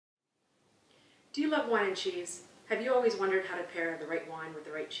Do you love wine and cheese? Have you always wondered how to pair the right wine with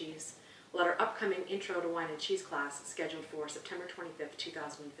the right cheese? Well, at our upcoming Intro to Wine and Cheese class, scheduled for September 25th,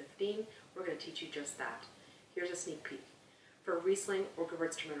 2015, we're going to teach you just that. Here's a sneak peek. For Riesling or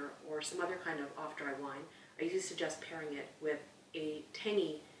Gewürztraminer or some other kind of off-dry wine, I usually suggest pairing it with a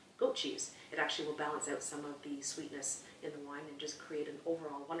tangy goat cheese. It actually will balance out some of the sweetness in the wine and just create an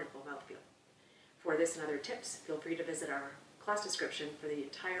overall wonderful mouthfeel. For this and other tips, feel free to visit our class description for the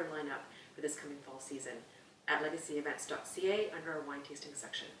entire lineup for this coming fall season at legacyevents.ca under our wine tasting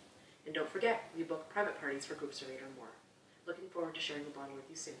section. And don't forget, we book private parties for groups of 8 or more. Looking forward to sharing the bottle with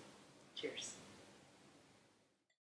you soon. Cheers.